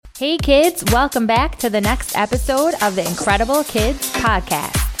Hey kids, welcome back to the next episode of the Incredible Kids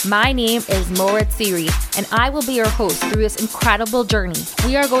Podcast. My name is Moritz Siri, and I will be your host through this incredible journey.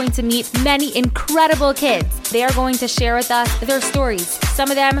 We are going to meet many incredible kids. They are going to share with us their stories. Some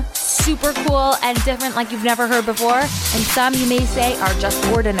of them super cool and different like you've never heard before, and some you may say are just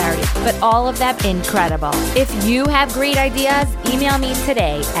ordinary, but all of them incredible. If you have great ideas, email me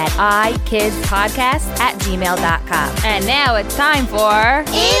today at ikidspodcast@gmail.com. And now it's time for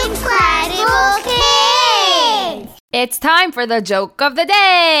Incredible Kids! It's time for the joke of the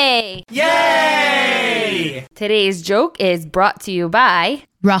day! Yay! Today's joke is brought to you by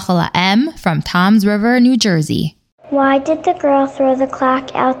Rachela M. from Toms River, New Jersey. Why did the girl throw the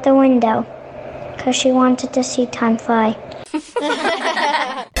clock out the window? Because she wanted to see time fly.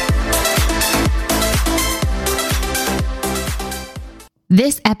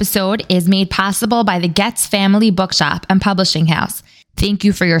 This episode is made possible by the Getz Family Bookshop and Publishing House. Thank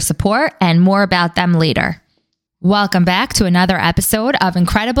you for your support, and more about them later. Welcome back to another episode of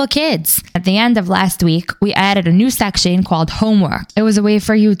Incredible Kids. At the end of last week, we added a new section called Homework. It was a way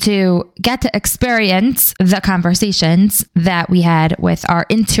for you to get to experience the conversations that we had with our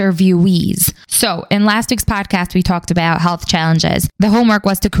interviewees. So in last week's podcast, we talked about health challenges. The homework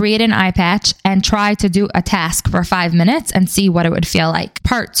was to create an eye patch and try to do a task for 5 minutes and see what it would feel like.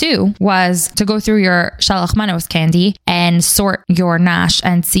 Part 2 was to go through your Shalach Manos candy and sort your nash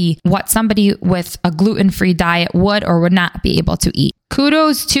and see what somebody with a gluten-free diet would or would not be able to eat.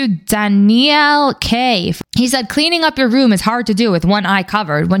 Kudos to Danielle K. He said, cleaning up your room is hard to do with one eye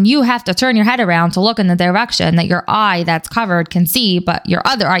covered. When you have to turn your head around to look in the direction that your eye that's covered can see, but your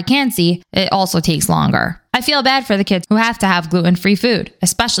other eye can't see, it also takes longer. I feel bad for the kids who have to have gluten-free food,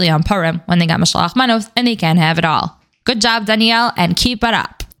 especially on Purim when they got Mashalach Manos and they can't have it all. Good job, Danielle, and keep it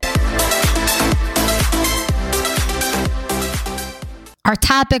up. Our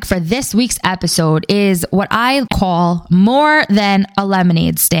topic for this week's episode is what I call more than a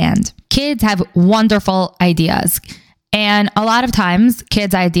lemonade stand. Kids have wonderful ideas, and a lot of times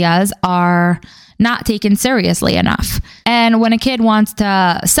kids' ideas are not taken seriously enough. And when a kid wants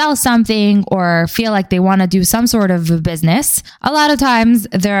to sell something or feel like they want to do some sort of business, a lot of times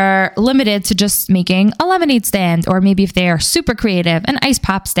they're limited to just making a lemonade stand, or maybe if they are super creative, an ice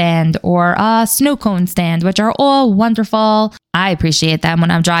pop stand or a snow cone stand, which are all wonderful. I appreciate them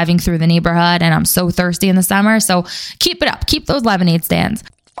when I'm driving through the neighborhood and I'm so thirsty in the summer. So keep it up. Keep those lemonade stands.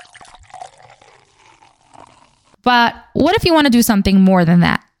 But what if you want to do something more than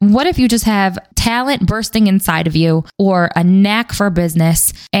that? What if you just have talent bursting inside of you or a knack for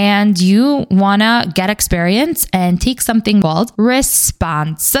business and you want to get experience and take something called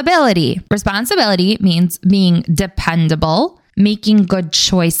responsibility? Responsibility means being dependable, making good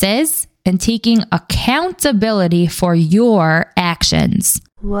choices, and taking accountability for your actions.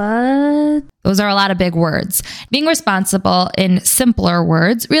 What? Those are a lot of big words. Being responsible in simpler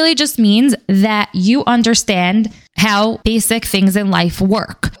words really just means that you understand how basic things in life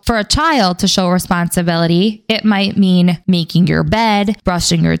work. For a child to show responsibility, it might mean making your bed,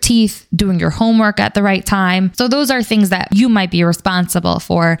 brushing your teeth, doing your homework at the right time. So those are things that you might be responsible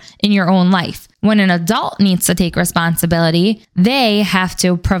for in your own life. When an adult needs to take responsibility, they have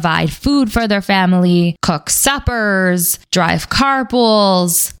to provide food for their family, cook suppers, drive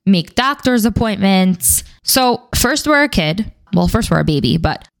carpools, make doctor's appointments. So first we're a kid. Well, first we're a baby,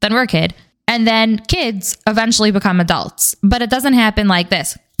 but then we're a kid. And then kids eventually become adults. But it doesn't happen like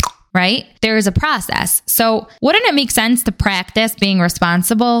this, right? There is a process. So wouldn't it make sense to practice being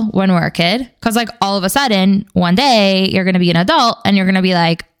responsible when we're a kid? Because like all of a sudden, one day you're going to be an adult and you're going to be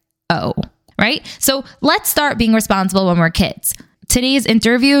like, oh, right? So let's start being responsible when we're kids. Today's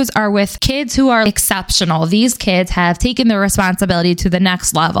interviews are with kids who are exceptional. These kids have taken their responsibility to the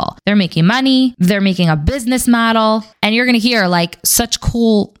next level. They're making money, they're making a business model, and you're going to hear like such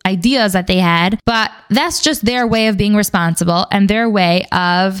cool ideas that they had, but that's just their way of being responsible and their way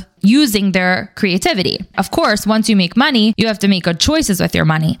of using their creativity. Of course, once you make money, you have to make good choices with your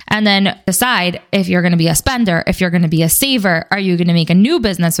money and then decide if you're going to be a spender, if you're going to be a saver. Are you going to make a new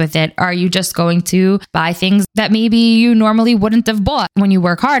business with it? Are you just going to buy things that maybe you normally wouldn't have bought? When you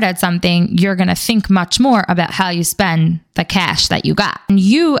work hard at something, you're going to think much more about how you spend the cash that you got. And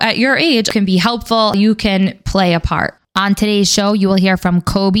you at your age can be helpful. You can play a part. On today's show, you will hear from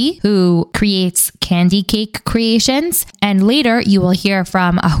Kobe, who creates candy cake creations. And later, you will hear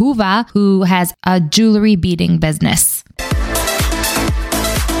from Ahuva, who has a jewelry beading business.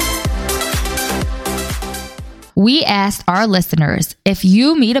 We asked our listeners, if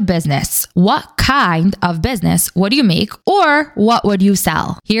you made a business, what kind of business would you make or what would you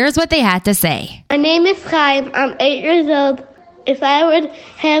sell? Here's what they had to say. My name is Chaim. I'm 8 years old. If I would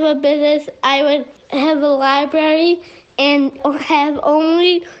have a business, I would have a library and have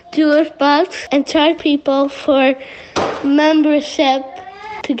only $2 bucks and charge people for membership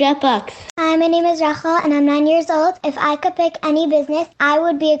to get bucks. Hi, my name is Rachel and I'm 9 years old. If I could pick any business, I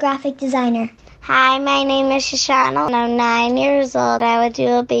would be a graphic designer. Hi, my name is Shoshana and I'm 9 years old. I would do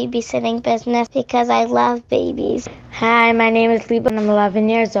a babysitting business because I love babies. Hi, my name is Liba and I'm 11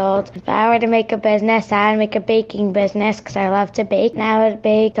 years old. If I were to make a business, I would make a baking business because I love to bake. And I would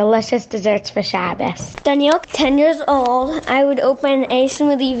bake delicious desserts for Shabbos. Danielle, 10 years old. I would open a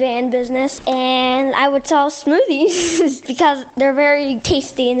smoothie van business and I would sell smoothies because they're very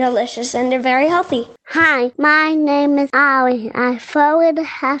tasty and delicious and they're very healthy. Hi, my name is Ali. At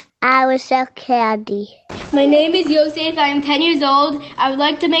 4.5, I would sell candy. My name is Yosef. I am 10 years old. I would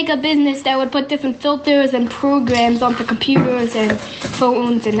like to make a business that would put different filters and programs onto computers and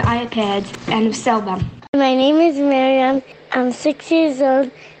phones and iPads and sell them. My name is Miriam. I'm 6 years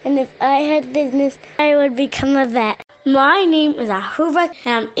old, and if I had business, I would become a vet. My name is Ahuva,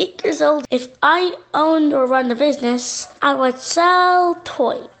 and I'm 8 years old. If I owned or run a business, I would sell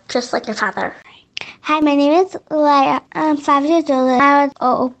toys, just like your father. Hi, my name is Leia. I'm 5 years old. I would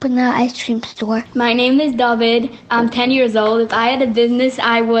open an ice cream store. My name is David. I'm 10 years old. If I had a business,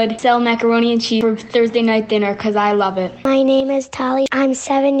 I would sell macaroni and cheese for Thursday night dinner because I love it. My name is Tali. I'm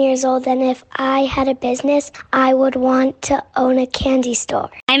 7 years old, and if I had a business, I would want to own a candy store.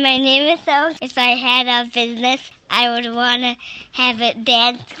 Hi, my name is Zoe. If I had a business, I would want to have a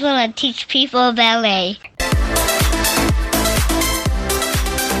dance school and teach people ballet.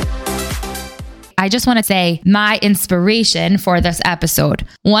 I just want to say my inspiration for this episode.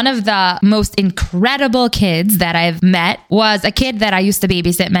 One of the most incredible kids that I've met was a kid that I used to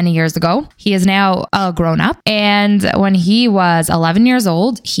babysit many years ago. He is now a grown up. And when he was 11 years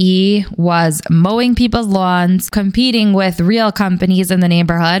old, he was mowing people's lawns, competing with real companies in the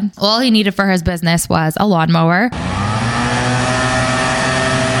neighborhood. All he needed for his business was a lawnmower.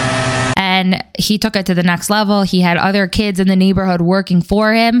 And he took it to the next level. He had other kids in the neighborhood working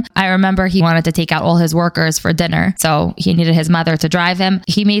for him. I remember he wanted to take out all his workers for dinner, so he needed his mother to drive him.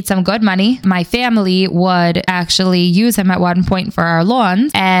 He made some good money. My family would actually use him at one point for our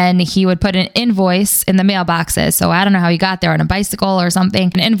lawns, and he would put an invoice in the mailboxes. So I don't know how he got there on a bicycle or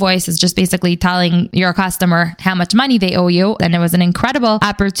something. An invoice is just basically telling your customer how much money they owe you. And it was an incredible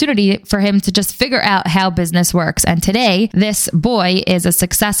opportunity for him to just figure out how business works. And today, this boy is a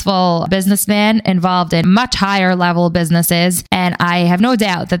successful businessman involved in much higher level businesses. And I have no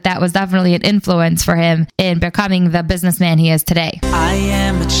doubt that that was definitely an influence for him in becoming the businessman he is today. I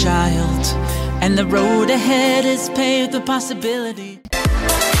am a child, and the road ahead is paved with possibility.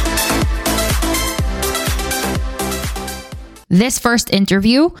 This first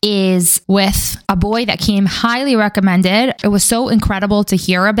interview is with a boy that came highly recommended. It was so incredible to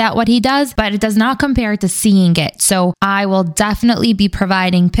hear about what he does, but it does not compare to seeing it. So I will definitely be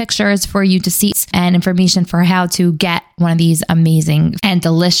providing pictures for you to see and information for how to get one of these amazing and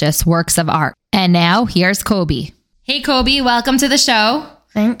delicious works of art. And now here's Kobe. Hey, Kobe, welcome to the show.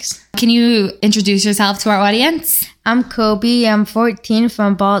 Thanks. Can you introduce yourself to our audience? I'm Kobe. I'm 14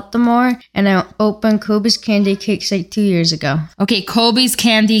 from Baltimore, and I opened Kobe's Candy Cakes like 2 years ago. Okay, Kobe's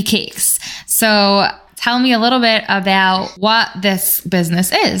Candy Cakes. So tell me a little bit about what this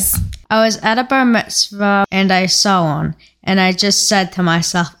business is. I was at a bar mitzvah, and I saw one, and I just said to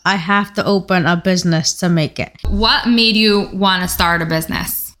myself, I have to open a business to make it. What made you want to start a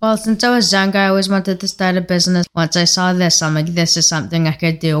business? Well, since I was younger, I always wanted to start a business. Once I saw this, I'm like, this is something I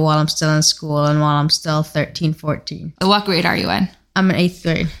could do while I'm still in school and while I'm still 13, 14. What grade are you in? I'm in 8th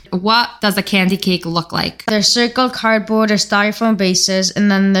grade. What does a candy cake look like? They're circle cardboard or styrofoam bases,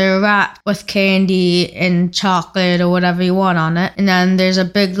 and then they're wrapped with candy and chocolate or whatever you want on it. And then there's a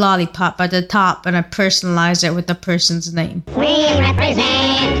big lollipop at the top, and I personalize it with the person's name. We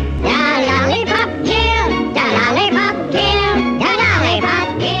represent the Lollipop Guild, the Lollipop Guild, the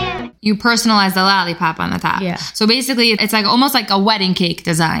Lollipop Guild. You personalize the lollipop on the top. Yeah. So basically, it's like almost like a wedding cake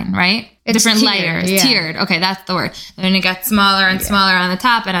design, right? It's different tiered, layers. yeah. Tiered. Okay, that's the word. And then it gets smaller and smaller on the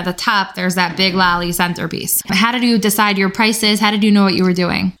top. And at the top, there's that big lolly centerpiece. How did you decide your prices? How did you know what you were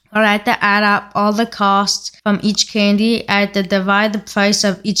doing? Well, I had to add up all the costs from each candy. I had to divide the price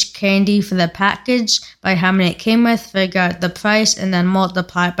of each candy for the package by how many it came with, figure out the price, and then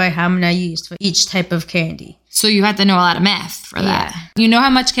multiply it by how many I used for each type of candy. So you had to know a lot of math for that. You know how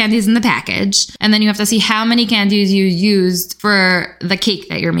much candy is in the package, and then you have to see how many candies you used for the cake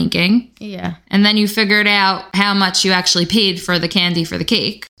that you're making. Yeah. And then you figured out how much you actually paid for the candy for the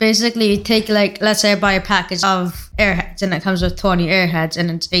cake. Basically, you take let's say I buy a package of Airheads and it comes with 20 Airheads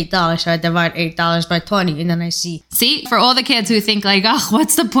and it's $8. So I divide $8 by 20 and then I see. See, for all the kids who think like, oh,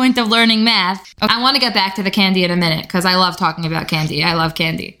 what's the point of learning math? I want to get back to the candy in a minute because I love talking about candy. I love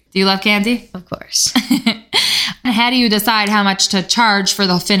candy. Do you love candy? Of course. How do you decide how much to charge for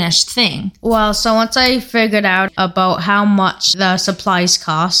the finished thing? Well, so once I figured out about how much the supplies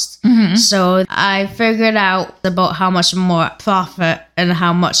cost, so I figured out about how much more profit and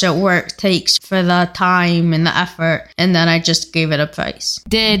how much work takes for the time and the effort, and then I just gave it a price.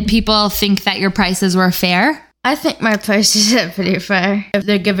 Did people think that your prices were fair? I think my prices are pretty fair. If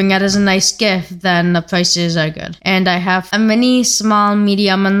they're giving it as a nice gift, then the prices are good. And I have a mini, small,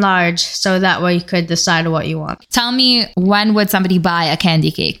 medium, and large, so that way you could decide what you want. Tell me, when would somebody buy a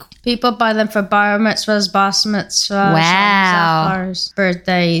candy cake? People buy them for bar mitzvahs, bas mitzvahs, zaffars,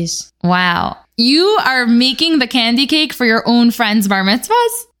 birthdays. Wow. You are making the candy cake for your own friends' bar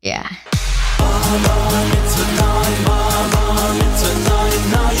mitzvahs? Yeah.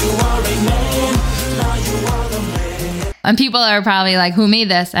 And people are probably like, who made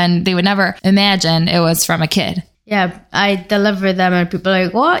this? And they would never imagine it was from a kid. Yeah, I deliver them and people are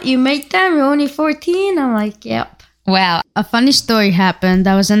like, what? You make them? You're only 14? I'm like, yep. Wow. A funny story happened.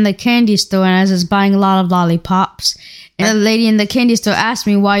 I was in the candy store and I was just buying a lot of lollipops. And the lady in the candy store asked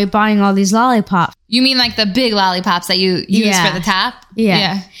me, why are you buying all these lollipops? You mean like the big lollipops that you use for the top?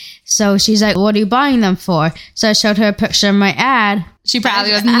 Yeah. So she's like, what are you buying them for? So I showed her a picture of my ad. She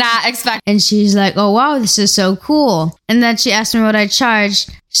probably was not expecting. And she's like, oh, wow, this is so cool. And then she asked me what I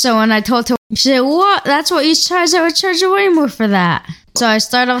charged. So when I told her, she said, what? That's what you charge? I would charge you way more for that. So I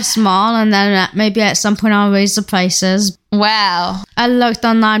start off small and then maybe at some point I'll raise the prices. Wow. I looked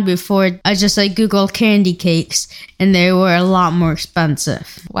online before. I just Googled candy cakes and they were a lot more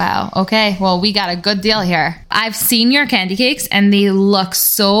expensive. Wow. Okay. Well, we got a good deal here. I've seen your candy cakes and they look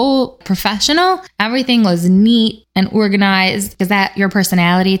so professional. Everything was neat and organized. Is that your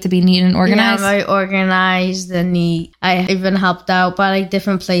personality, to be neat and organized? Yeah, very organized and neat. I even helped out by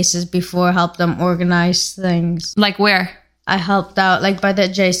different places before, helped them organize things. Like where? I helped out by the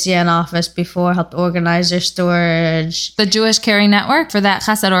JCN office before, helped organize their storage. The Jewish Caring Network, for that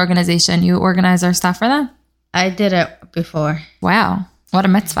chesed organization, you organize our stuff for them? I did it before. Wow. What a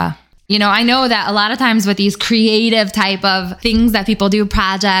mitzvah. You know, I know that a lot of times with these creative type of things that people do,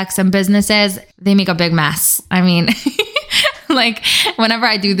 projects and businesses, they make a big mess. I mean, whenever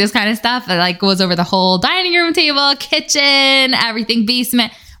I do this kind of stuff, it goes over the whole dining room table, kitchen, everything,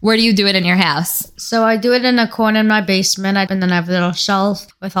 basement. Where do you do it in your house? So I do it in a corner in my basement, and then I have a little shelf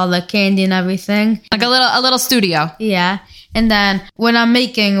with all the candy and everything. Like a little studio. Yeah. And then when I'm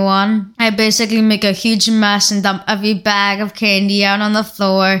making one, I basically make a huge mess and dump every bag of candy out on the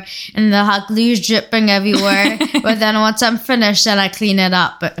floor, and the hot glue is dripping everywhere. But then once I'm finished, then I clean it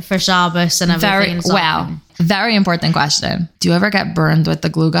up for Shabbos and everything. Wow. Very important question. Do you ever get burned with the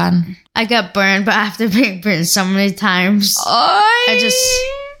glue gun? I get burned, but after being burned so many times,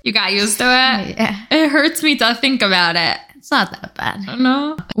 You got used to it? Yeah. It hurts me to think about it. It's not that bad.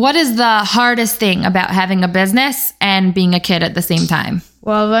 No. What is the hardest thing about having a business and being a kid at the same time?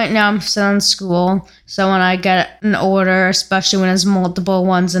 Well, right now I'm still in school. So when I get an order, especially when it's multiple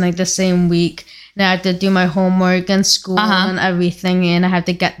ones in the same week, then I have to do my homework and school and everything, and I have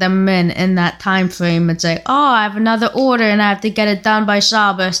to get them in that time frame. It's oh, I have another order and I have to get it done by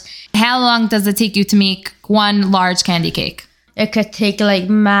Shabbos. How long does it take you to make one large candy cake? It could take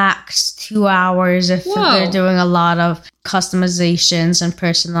max 2 hours if they're doing a lot of customizations and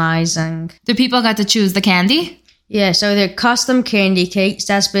personalizing. Do people get to choose the candy? Yeah, so they're custom candy cakes.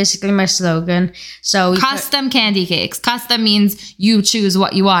 That's basically my slogan. So custom candy cakes. Custom means you choose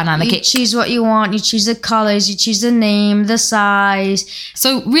what you want on the cake. You choose what you want. You choose the colors. You choose the name, the size.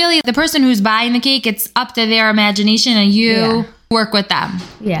 So really, the person who's buying the cake, it's up to their imagination, and you work with them.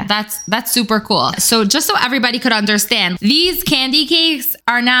 Yeah. That's super cool. So just so everybody could understand, these candy cakes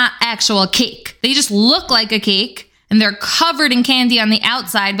are not actual cake. They just look like a cake. And they're covered in candy on the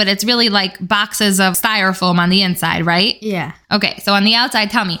outside, but it's really like boxes of styrofoam on the inside, right? Yeah. Okay, so on the outside,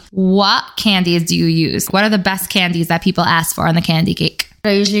 tell me, what candies do you use? What are the best candies that people ask for on the candy cake?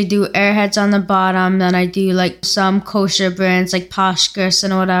 I usually do Airheads on the bottom. Then I do some kosher brands like Pashkus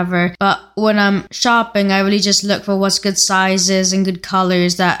and whatever. But when I'm shopping, I really just look for what's good sizes and good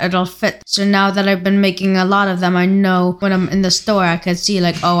colors that it'll fit. So now that I've been making a lot of them, I know when I'm in the store, I can see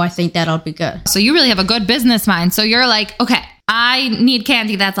oh, I think that'll be good. So you really have a good business mind. So you're okay, I need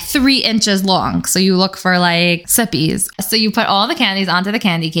candy that's 3 inches long. So you look for like sippies. So you put all the candies onto the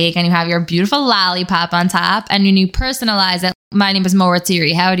candy cake and you have your beautiful lollipop on top and then you personalize it. My name is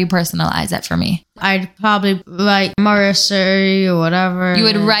Moritiri. How would you personalize it for me? I'd probably write Moritiri or whatever. You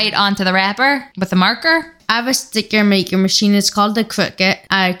would write onto the wrapper with a marker? I have a sticker making machine. It's called the Cricut.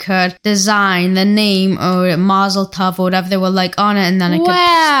 I could design the name or Mazel Tov or whatever they would like on it, and then I could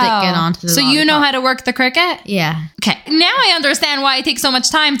stick it onto the lollipop. You know how to work the Cricut? Yeah. Okay. Now I understand why it takes so much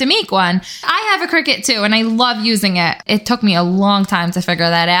time to make one. I have a Cricut too, and I love using it. It took me a long time to figure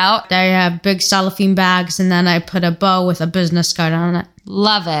that out. I have big cellophane bags, and then I put a bow with a business card on it.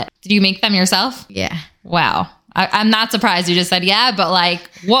 Love it. Did you make them yourself? Yeah. Wow. I'm not surprised you just said yeah, but like,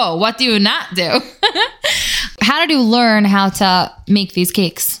 whoa, what do you not do? How did you learn how to make these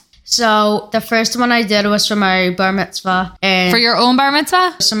cakes? So the first one I did was for my bar mitzvah. And for your own bar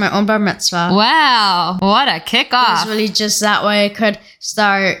mitzvah? For my own bar mitzvah. Wow. What a kickoff. It was really just that way I could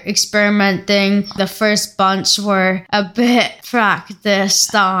start experimenting. The first bunch were a bit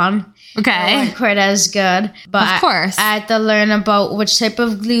practiced on. Okay. They weren't quite as good. But of course. I had to learn about which type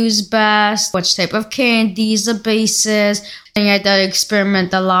of glue's best, which type of candies, the bases. And I had to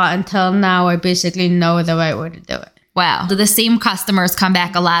experiment a lot until now I basically know the right way to do it. Wow. Do the same customers come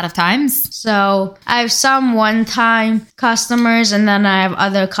back a lot of times? So I have some one-time customers, and then I have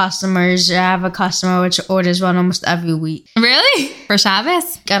other customers. I have a customer which orders one almost every week. Really? For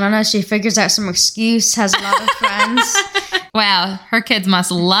Shabbos? I don't know. She figures out some excuse, has a lot of friends. Wow. Her kids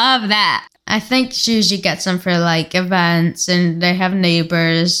must love that. I think she usually gets them for like events, and they have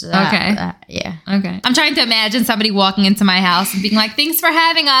neighbors. Okay. Yeah. Okay. I'm trying to imagine somebody walking into my house and being like, thanks for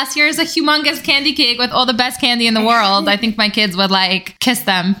having us. Here's a humongous candy cake with all the best candy in the world. I think my kids would like kiss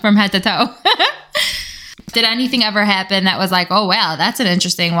them from head to toe. Did anything ever happen that was like, oh, wow, that's an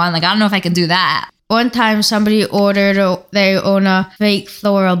interesting one. Like, I don't know if I can do that. One time somebody ordered, they own a fake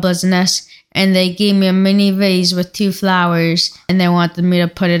floral business. And they gave me a mini vase with 2 flowers, and they wanted me to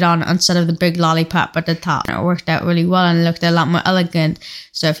put it on instead of the big lollipop at the top. And it worked out really well and it looked a lot more elegant.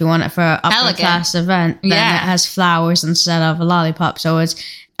 So if you want it for an upper class event, then it has flowers instead of a lollipop. So it's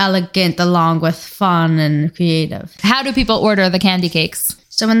elegant along with fun and creative. How do people order the candy cakes?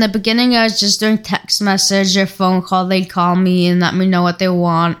 So in the beginning, I was just doing text message or phone call. They'd call me and let me know what they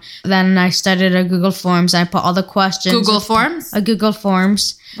want. Then I started a Google Forms. I put all the questions. Google Forms? A Google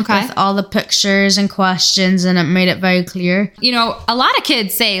Forms. Okay. With all the pictures and questions, and it made it very clear. You know, a lot of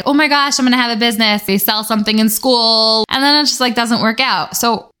kids say, oh my gosh, I'm going to have a business. They sell something in school, and then it just like doesn't work out.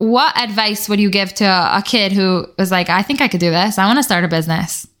 So what advice would you give to a kid who was like, I think I could do this. I want to start a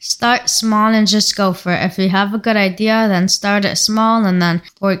business. Start small and just go for it. If you have a good idea, then start it small and then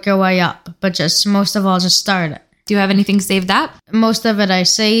work your way up. But just most of all, just start it. Do you have anything saved up? Most of it I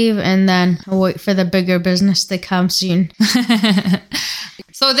save, and then I wait for the bigger business to come soon.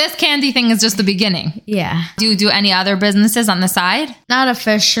 So this candy thing is just the beginning. Yeah. Do you do any other businesses on the side? Not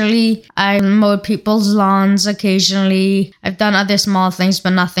officially. I mowed people's lawns occasionally. I've done other small things,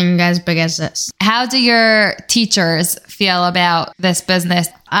 but nothing as big as this. How do your teachers feel about this business?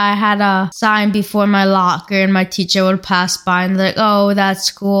 I had a sign before my locker, and my teacher would pass by and they're like, oh,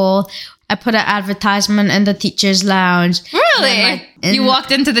 that's cool. I put an advertisement in the teacher's lounge. Really? You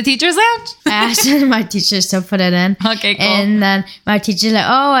walked into the teacher's lounge? I asked my teachers to put it in. Okay, cool. And then my teacher's like,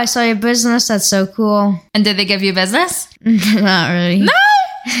 oh, I saw your business. That's so cool. And did they give you business? Not really. No?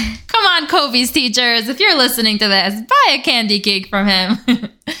 Come on, Kobe's teachers. If you're listening to this, buy a candy cake from him.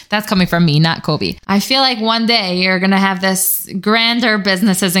 That's coming from me, not Kobe. I feel like one day you're going to have this grander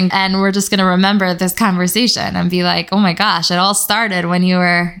businesses and we're just going to remember this conversation and be like, oh my gosh, it all started when you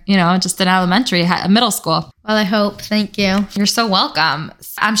were, just in middle school. Well, I hope. Thank you. You're so welcome.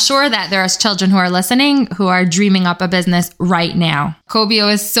 I'm sure that there are children who are listening who are dreaming up a business right now. Kobe, it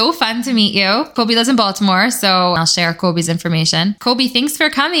was so fun to meet you. Kobe lives in Baltimore, so I'll share Kobe's information. Kobe, thanks for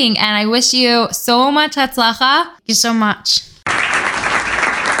coming, and I wish you so much hatzlacha. Thank you so much.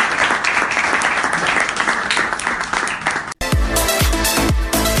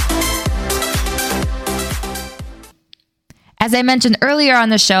 As I mentioned earlier on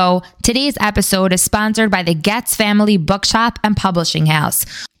the show, today's episode is sponsored by the Getz Family Bookshop and Publishing House.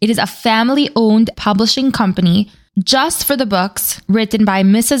 It is a family-owned publishing company just for the books written by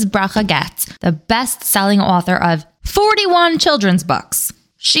Mrs. Bracha Getz, the best-selling author of 41 children's books.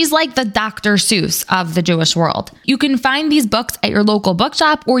 She's like the Dr. Seuss of the Jewish world. You can find these books at your local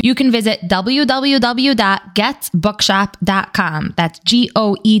bookshop, or you can visit www.getzbookshop.com. That's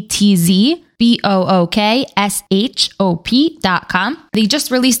GOETZBOOKSHOP.com. They just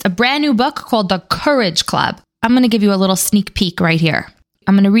released a brand new book called The Courage Club. I'm going to give you a little sneak peek right here.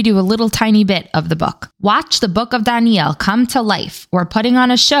 I'm going to read you a little tiny bit of the book. Watch the Book of Daniel come to life. We're putting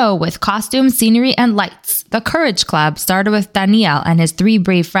on a show with costumes, scenery, and lights. The Courage Club started with Daniel and his 3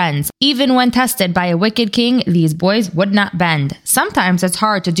 brave friends. Even when tested by a wicked king, these boys would not bend. Sometimes it's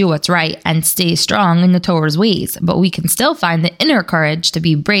hard to do what's right and stay strong in the Torah's ways, but we can still find the inner courage to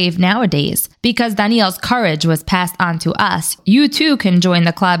be brave nowadays. Because Daniel's courage was passed on to us, you too can join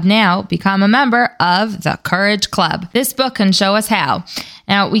the club now. Become a member of the Courage Club. This book can show us how.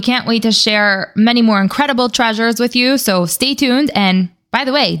 Now, we can't wait to share many more incredible treasures with you, so stay tuned. And by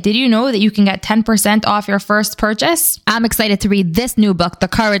the way, did you know that you can get 10% off your first purchase? I'm excited to read this new book, The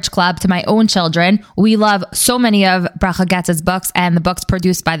Courage Club, to my own children. We love so many of Bracha Getz's books and the books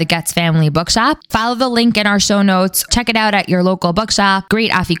produced by the Getz Family Bookshop. Follow the link in our show notes. Check it out at your local bookshop.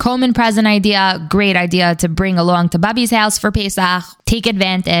 Great Afi Coleman present idea. Great idea to bring along to Bubby's house for Pesach. Take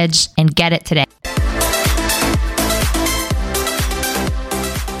advantage and get it today.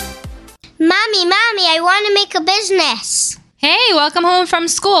 Mommy, I want to make a business. Hey, welcome home from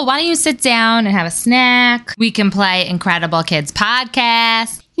school. Why don't you sit down and have a snack? We can play Incredible Kids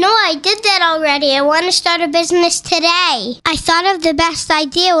podcast. No, I did that already. I want to start a business today. I thought of the best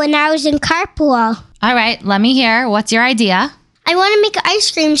idea when I was in carpool. All right, let me hear. What's your idea? I want to make an ice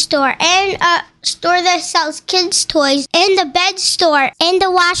cream store and a store that sells kids' toys and a bed store and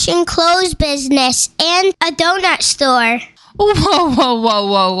a washing clothes business and a donut store. Whoa.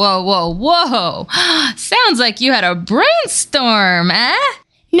 Sounds like you had a brainstorm, eh?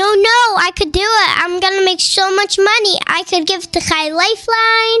 No, I could do it. I'm going to make so much money. I could give it to Chai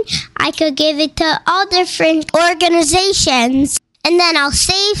Lifeline. I could give it to all different organizations. And then I'll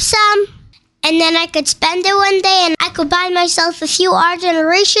save some. And then I could spend it one day and I could buy myself a few Our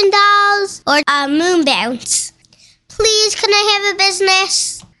Generation dolls or a moon bounce. Please, can I have a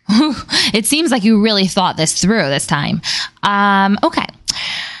business? It seems like you really thought this through this time. Okay.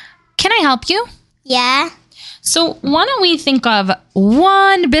 Can I help you? Yeah. So why don't we think of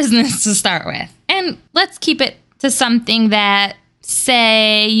one business to start with? And let's keep it to something that,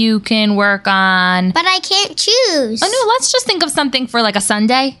 say, you can work on. But I can't choose. Oh, no, let's just think of something for like a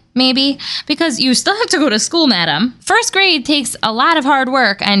Sunday, maybe. Because you still have to go to school, madam. First grade takes a lot of hard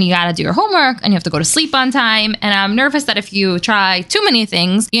work, and you got to do your homework, and you have to go to sleep on time. And I'm nervous that if you try too many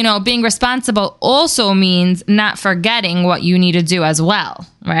things, being responsible also means not forgetting what you need to do as well,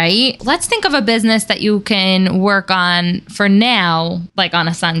 right? Let's think of a business that you can work on for now, like on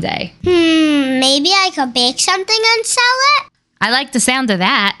a Sunday. Maybe I could bake something and sell it? I like the sound of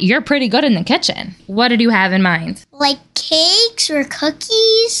that. You're pretty good in the kitchen. What did you have in mind? Like cakes or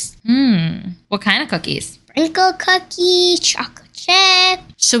cookies. What kind of cookies? Sprinkle cookie, chocolate chip.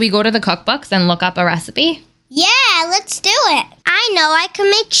 Should we go to the cookbooks and look up a recipe? Yeah, let's do it. I know I can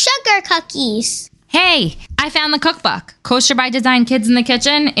make sugar cookies. Hey, I found the cookbook. Kosher by Design Kids in the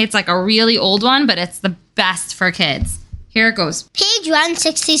Kitchen. It's like a really old one, but it's the best for kids. Here it goes. Page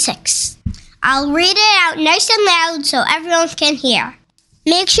 166. I'll read it out nice and loud so everyone can hear.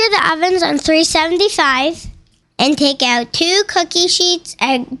 Make sure the oven's on 375 and take out 2 cookie sheets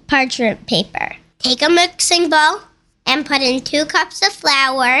and parchment paper. Take a mixing bowl and put in 2 cups of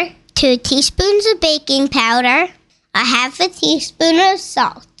flour, 2 teaspoons of baking powder, a half a teaspoon of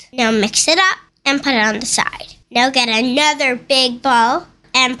salt. Now mix it up and put it on the side. Now get another big bowl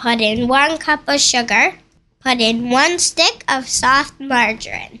and put in 1 cup of sugar. Put in 1 stick of soft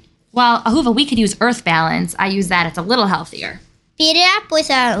margarine. Well, Ahuva, we could use Earth Balance. I use that. It's a little healthier. Beat it up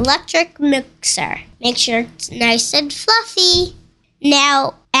with an electric mixer. Make sure it's nice and fluffy.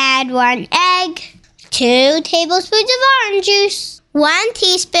 Now add 1 egg, 2 tablespoons of orange juice, 1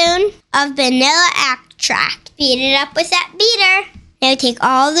 teaspoon of vanilla extract. Beat it up with that beater. Now take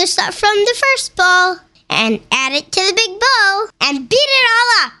all the stuff from the first bowl and add it to the big bowl and beat it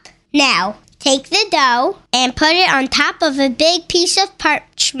all up. Now, take the dough and put it on top of a big piece of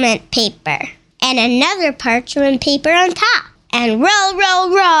parchment paper and another parchment paper on top. And roll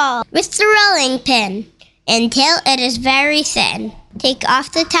with the rolling pin until it is very thin. Take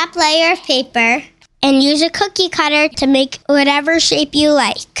off the top layer of paper and use a cookie cutter to make whatever shape you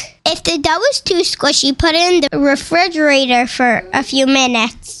like. If the dough is too squishy, put it in the refrigerator for a few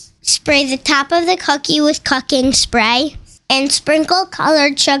minutes. Spray the top of the cookie with cooking spray and sprinkle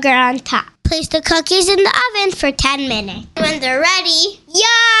colored sugar on top. Place the cookies in the oven for 10 minutes. When they're ready,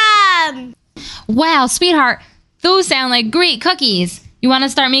 yum! Wow, sweetheart, those sound like great cookies. You want to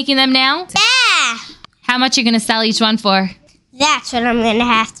start making them now? Yeah! How much are you going to sell each one for? That's what I'm going to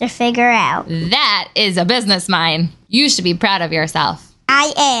have to figure out. That is a business mind. You should be proud of yourself.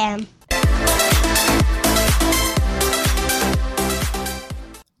 I am.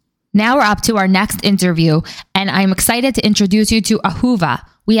 Now we're up to our next interview, and I'm excited to introduce you to Ahuva.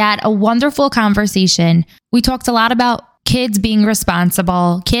 We had a wonderful conversation. We talked a lot about kids being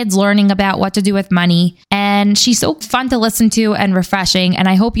responsible, kids learning about what to do with money, and she's so fun to listen to and refreshing, and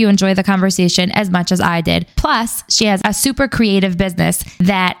I hope you enjoy the conversation as much as I did. Plus, she has a super creative business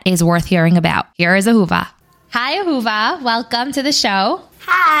that is worth hearing about. Here is Ahuva. Hi, Ahuva. Welcome to the show.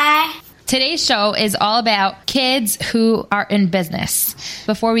 Hi. Today's show is all about kids who are in business.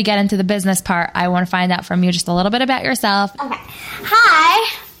 Before we get into the business part, I want to find out from you just a little bit about yourself. Okay.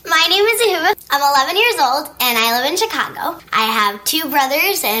 Hi. My name is Ahuva. I'm 11 years old, and I live in Chicago. I have 2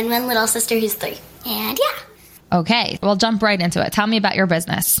 brothers and 1 little sister who's 3. And yeah. Okay, we'll jump right into it. Tell me about your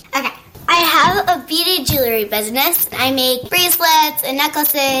business. Okay. I have a beaded jewelry business. I make bracelets and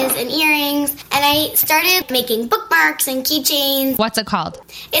necklaces and earrings, and I started making bookmarks and keychains. What's it called?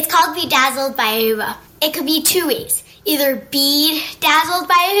 It's called Bedazzled by Ahuva. It could be 2 ways. Either bead dazzled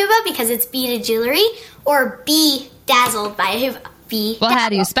by Ahuva because it's beaded jewelry, or be dazzled by Ahuva. Well, how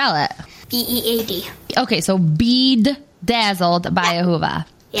do you spell it? B-E-A-D. Okay, so bead dazzled by Ahuva.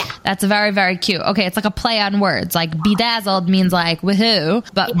 Yeah. That's very, very cute. Okay, it's like a play on words. Like bedazzled means like woohoo,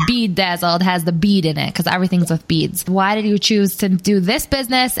 but bead dazzled has the bead in it because everything's with beads. Why did you choose to do this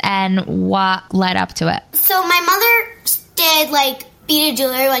business and what led up to it? So my mother did beaded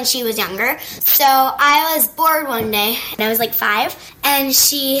jewelry when she was younger. So I was bored one day, and I was 5, and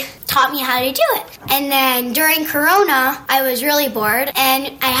she taught me how to do it. And then during Corona, I was really bored,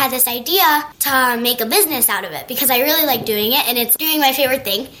 and I had this idea to make a business out of it because I really like doing it, and it's doing my favorite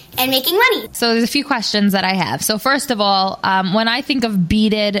thing and making money. So there's a few questions that I have. So first of all, when I think of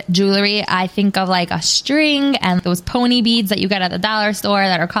beaded jewelry, I think of a string and those pony beads that you get at the dollar store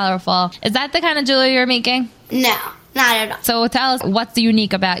that are colorful. Is that the kind of jewelry you're making? No. Not at all. So tell us, what's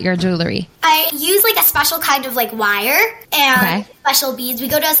unique about your jewelry? I use a special kind of wire and special beads. We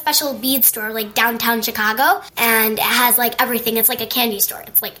go to a special bead store downtown Chicago, and it has everything. It's like a candy store.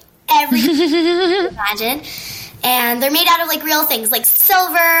 It's everything you can imagine. And they're made out of real things like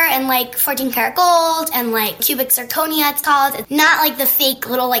silver and 14 karat gold and cubic zirconia it's called. It's not the fake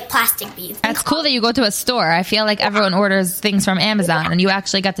little plastic beads. That's cool that you go to a store. I feel like everyone orders things from Amazon and you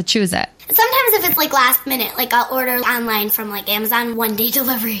actually get to choose it. Sometimes if it's last minute, I'll order online from Amazon 1-day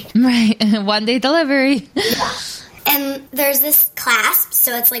delivery. Right, 1-day delivery. Yeah. And there's this clasp,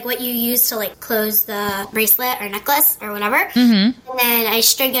 so it's what you use to close the bracelet or necklace or whatever. Mm-hmm. And then I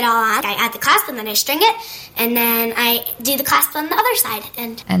string it all on. I add the clasp and then I string it, and then I do the clasp on the other side.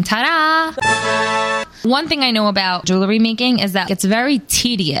 And ta-da! One thing I know about jewelry making is that it's very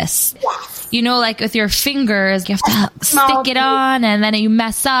tedious. Yes. You know, with your fingers, you have to stick it on, and then you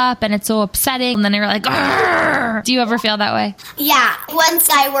mess up, and it's so upsetting, and then you're like, argh! Do you ever feel that way? Yeah. Once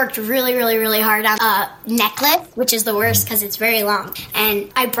I worked really, really, really hard on a necklace, which is the worst because it's very long, and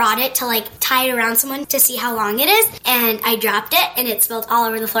I brought it to tie it around someone to see how long it is, and I dropped it, and it spilled all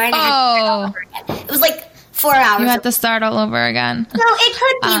over the floor, and I had to start all over again. It was 4 hours. You had to start all over again. No, it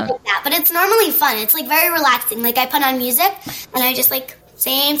could be like that, but it's normally fun. It's very relaxing. I put on music, and I just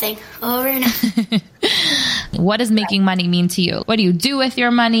same thing over and over. What does making money mean to you? What do you do with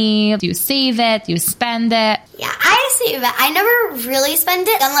your money? Do you save it? Do you spend it? Yeah, I save it. I never really spend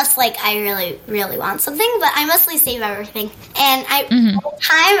it unless I really, really want something, but I mostly save everything. And by the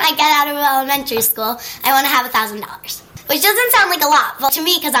time I get out of elementary school, I want to have $1,000, which doesn't sound like a lot, but to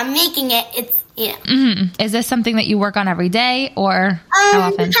me, because I'm making it, it's Is this something that you work on every day or how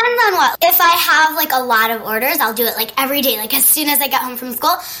often? Depends on what. If I have a lot of orders, I'll do it every day, as soon as I get home from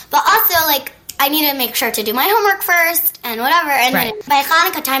school. But also I need to make sure to do my homework first and whatever. And then by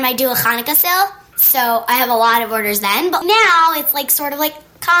Hanukkah time, I do a Hanukkah sale, so I have a lot of orders then. But now it's sort of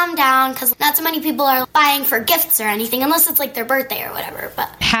calm down because not so many people are buying for gifts or anything unless it's their birthday or whatever. But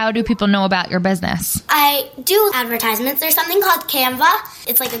how do people know about your business? I do advertisements. There's something called Canva.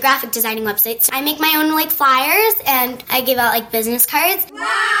 It's a graphic designing website. So I make my own flyers and I give out business cards.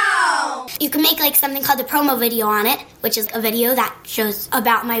 Wow! You can make something called a promo video on it, which is a video that shows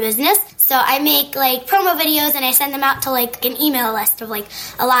about my business. So I make promo videos and I send them out to an email list of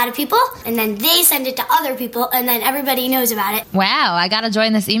a lot of people, and then they send it to other people, and then everybody knows about it. Wow, I gotta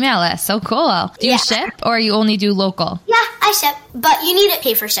join this email list. So cool. Do you ship or you only do local? Yeah, I ship, but you need to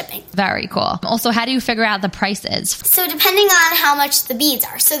pay for shipping. Very cool. Also, how do you figure out the prices? So depending on how much the beads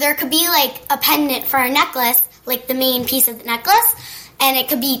are. So there could be a pendant for a necklace, the main piece of the necklace, and it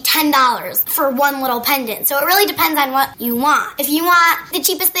could be $10 for one little pendant. So it really depends on what you want. If you want the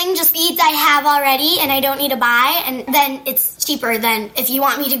cheapest thing, just beads I have already and I don't need to buy, and then it's cheaper than if you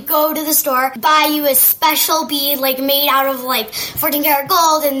want me to go to the store, buy you a special bead like made out of like 14 karat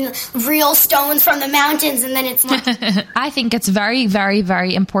gold and real stones from the mountains, and then it's more. I think it's very, very,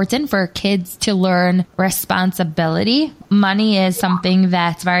 very important for kids to learn responsibility. Money is something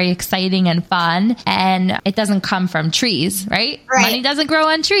that's very exciting and fun, and it doesn't come from trees, right? Money doesn't grow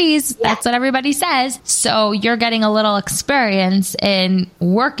on trees. Yeah. That's what everybody says. So you're getting a little experience in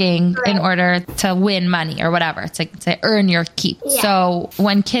working in order to win money or whatever, to earn your keep. Yeah. So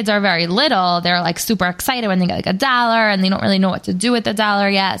when kids are very little, they're like super excited when they get like $1 and they don't really know what to do with the dollar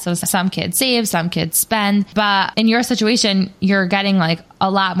yet. So some kids save, some kids spend. But in your situation, you're getting like a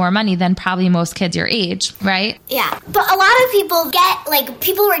lot more money than probably most kids your age, right? Yeah. But a lot of people get, like,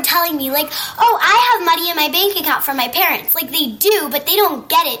 people were telling me, like, oh, I have money in my bank account from my parents. Like, they do, but they don't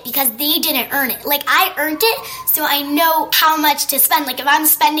get it because they didn't earn it. Like, I earned it, so I know how much to spend. Like, if I'm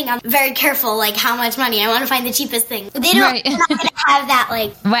spending, I'm very careful, like, how much money. I want to find the cheapest thing. They don't, they're not going to have that,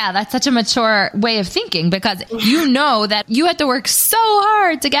 like... Wow, that's such a mature way of thinking, because you know that you had to work so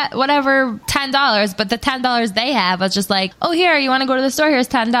hard to get whatever $10, but the $10 they have was just like, oh, here, you want to go to the store? Here's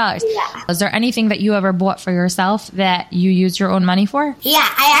 $10. Yeah. Was there anything that you ever bought for yourself that you used your own money for? Yeah,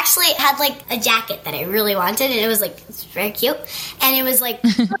 I actually had like a jacket that I really wanted, and it was like, it's very cute, and it was like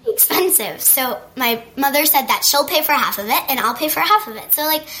really expensive. So my mother said that she'll pay for half of it and I'll pay for half of it. So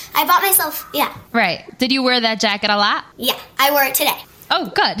like I bought myself, yeah. Right. Did you wear that jacket a lot? Yeah, I wore it today. Oh,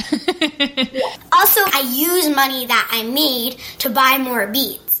 good. Yeah. Also, I use money that I made to buy more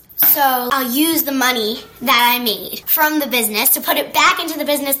beads. So I'll use the money that I made from the business to put it back into the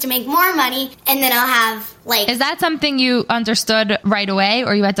business to make more money, and then I'll have, like... Is that something you understood right away,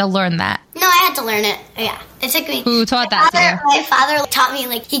 or you had to learn that? No, I had to learn it. Yeah. It took me... Who taught that to you? My father taught me,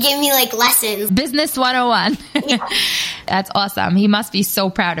 like, he gave me, like, lessons. Business 101. Yeah. That's awesome. He must be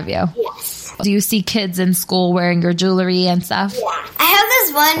so proud of you. Yes. Do you see kids in school wearing your jewelry and stuff? Yeah. I have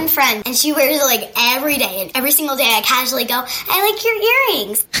this one friend, and she wears it, like, every day. And every single day I casually go, I like your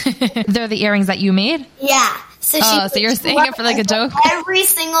earrings. They're the earrings that you made? Yeah. So you're saying it for like a joke? Every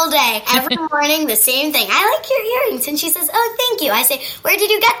single day, every morning, the same thing. I like your earrings. And she says, oh, thank you. I say, where did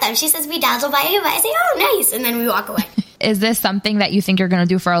you get them? She says, we dazzle by you. I say, oh, nice. And then we walk away. Is this something that you think you're going to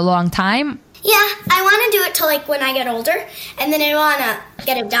do for a long time? Yeah, I want to do it till, like, when I get older. And then I want to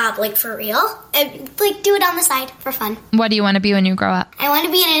get a job, like, for real. And, like, do it on the side for fun. What do you want to be when you grow up? I want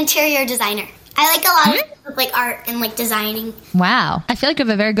to be an interior designer. I like a lot of, like, art and, like, designing. Wow. I feel like you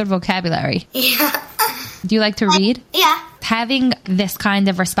have a very good vocabulary. Yeah. Do you like to read? Yeah. Having this kind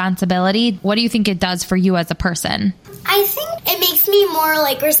of responsibility, what do you think it does for you as a person? I think it makes me more,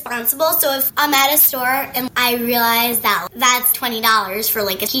 like, responsible. So if I'm at a store and I realize that that's $20 for,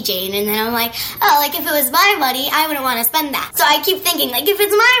 like, a keychain, and then I'm like, oh, like, if it was my money, I wouldn't want to spend that. So I keep thinking, like, if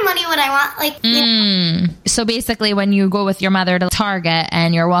it's my money, would I want, like... You know. So basically, when you go with your mother to Target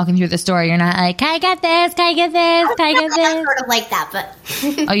and you're walking through the store, you're not like, can I get this? Can I get this? Can I get this? I'm sort of like that,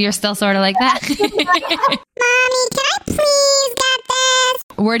 but... Oh, you're still sort of like that? Mommy, can I please get this?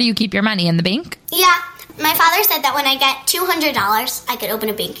 Where do you keep your money? In the bank? Yeah. My father said that when I get $200, I could open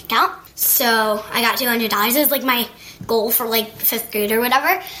a bank account. So I got $200. It was like my goal for like 5th grade or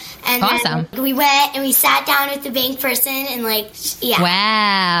whatever. And awesome. Then we went and we sat down with the bank person and like, yeah.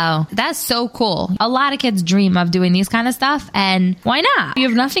 Wow. That's so cool. A lot of kids dream of doing these kind of stuff, and why not? You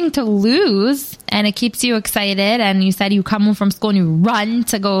have nothing to lose and it keeps you excited. And you said you come home from school and you run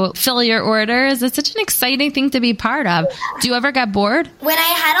to go fill your orders. It's such an exciting thing to be part of. Do you ever get bored? When I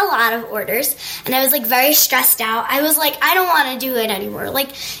had a lot of orders and I was like very stressed out, I was like, I don't want to do it anymore. Like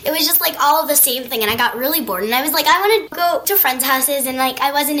it was just like all of the same thing, and I got really bored. And I was like, I want to go to friends' houses, and like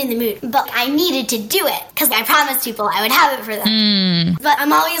I wasn't in the mood, but I needed to do it because I promised people I would have it for them. But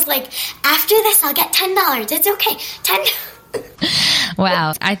I'm always like, after this, I'll get $10. It's okay. $10.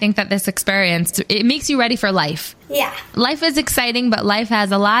 Wow. I think that this experience, it makes you ready for life. Yeah. Life is exciting, but life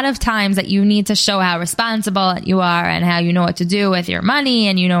has a lot of times that you need to show how responsible you are and how you know what to do with your money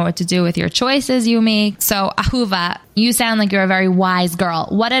and you know what to do with your choices you make. So, Ahuva, you sound like you're a very wise girl.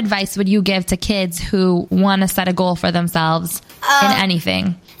 What advice would you give to kids who want to set a goal for themselves in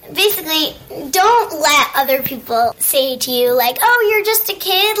anything? Basically, don't let other people say to you, like, oh, you're just a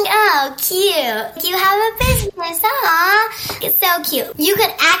kid. Oh, cute. You have a business. It's so cute. You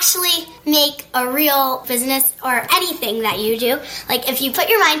could actually make a real business or anything that you do. Like, if you put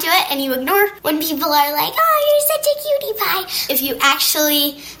your mind to it and you ignore when people are like, oh, you're such a cutie pie. If you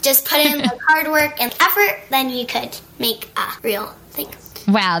actually just put in like hard work and effort, then you could make a real thing.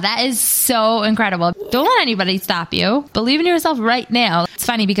 Wow, that is so incredible. Don't let anybody stop you. Believe in yourself right now. It's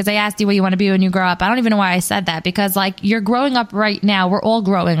funny because I asked you what you want to be when you grow up. I don't even know why I said that, because like you're growing up right now. We're all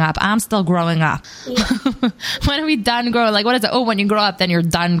growing up. I'm still growing up. Yeah. When are we done growing? Like, what is it? Oh, when you grow up, then you're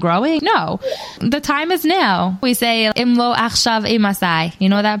done growing? No. The time is now. We say, Imlo achshav imasai. You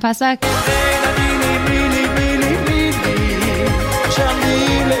know that pasuk?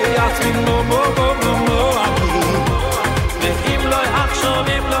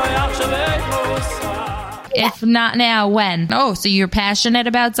 If not now, when? Oh, so you're passionate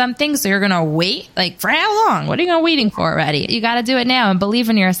about something, so you're going to wait? Like, for how long? What are you going waiting for already? You got to do it now and believe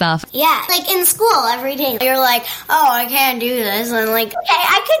in yourself. Yeah, like in school every day, you're like, oh, I can't do this. And I'm like, okay,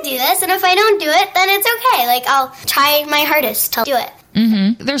 I could do this. And if I don't do it, then it's okay. Like, I'll try my hardest to do it.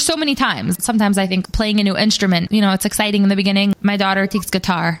 Mm-hmm. There's so many times. Sometimes I think playing a new instrument, it's exciting in the beginning. My daughter takes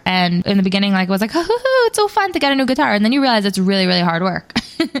guitar, and in the beginning, like, it was like, oh, it's so fun to get a new guitar. And then you realize it's really, really hard work.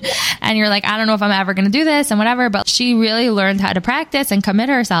 And you're like, I don't know if I'm ever going to do this and whatever, but she really learned how to practice and commit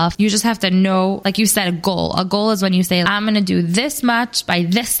herself. You just have to know, like you said, a goal. A goal is when you say, I'm going to do this much by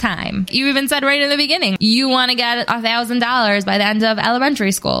this time. You even said right in the beginning, you want to get $1,000 by the end of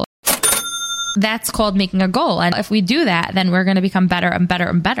elementary school. That's called making a goal. And if we do that, then we're going to become better and better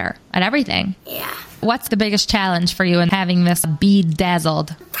and better at everything. Yeah. What's the biggest challenge for you in having this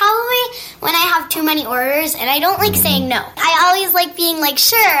bedazzled? Probably when I have too many orders and I don't like saying no. I always like being like,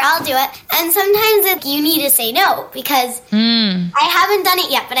 sure, I'll do it. And sometimes you need to say no because I haven't done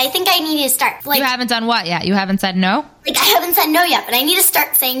it yet, but I think I need to start. Like, you haven't done what yet? You haven't said no? Like, I haven't said no yet, but I need to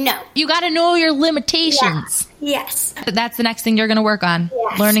start saying no. You got to know your limitations. Yeah. Yes. That's the next thing you're going to work on.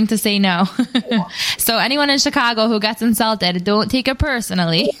 Yes. Learning to say no. Yeah. So anyone in Chicago who gets insulted, don't take it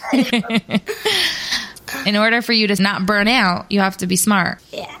personally. In order for you to not burn out, you have to be smart.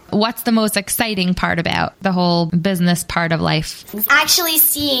 Yeah. What's the most exciting part about the whole business part of life? Actually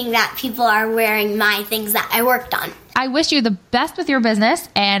seeing that people are wearing my things that I worked on. I wish you the best with your business,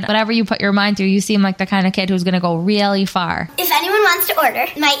 and whatever you put your mind to, you seem like the kind of kid who's going to go really far. If anyone wants to order,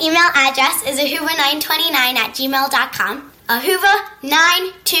 my email address is ahuva929@gmail.com.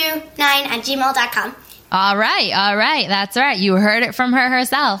 ahuva929@gmail.com. All right. That's right. You heard it from her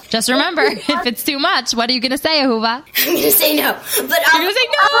herself. Just remember, if it's too much, what are you going to say, Ahuva? I'm going to say no. But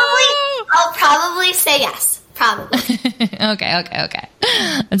I'll probably say yes. Probably. Okay.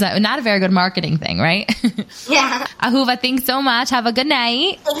 It's not a very good marketing thing, right? Yeah. Ahuva, thanks so much. Have a good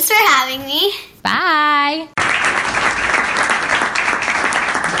night. Thanks for having me. Bye.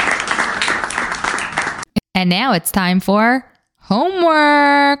 And now it's time for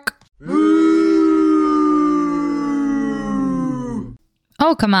homework.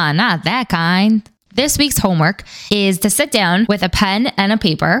 Oh, come on, not that kind. This week's homework is to sit down with a pen and a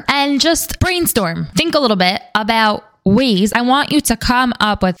paper and just brainstorm. Think a little bit about ways. I want you to come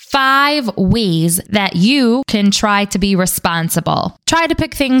up with 5 ways that you can try to be responsible. Try to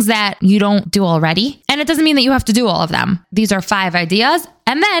pick things that you don't do already. And it doesn't mean that you have to do all of them. These are 5 ideas.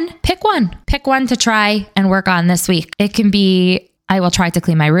 And then pick one. Pick one to try and work on this week. It can be, I will try to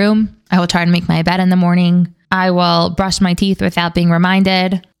clean my room. I will try to make my bed in the morning. I will brush my teeth without being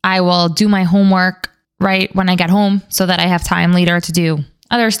reminded. I will do my homework right when I get home so that I have time later to do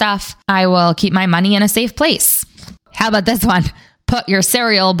other stuff. I will keep my money in a safe place. How about this one? Put your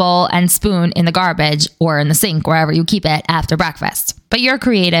cereal bowl and spoon in the garbage or in the sink, wherever you keep it after breakfast. But you're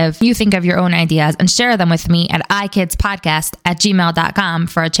creative. You think of your own ideas and share them with me at ikidspodcast@gmail.com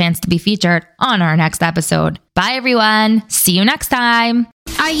for a chance to be featured on our next episode. Bye, everyone. See you next time.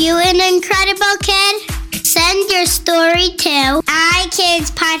 Are you an incredible kid? Send your story to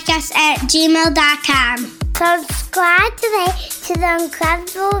ikidspodcast@gmail.com. Subscribe today to the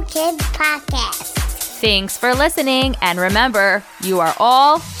Incredible Kids Podcast. Thanks for listening, and remember, you are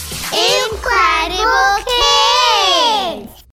all incredible.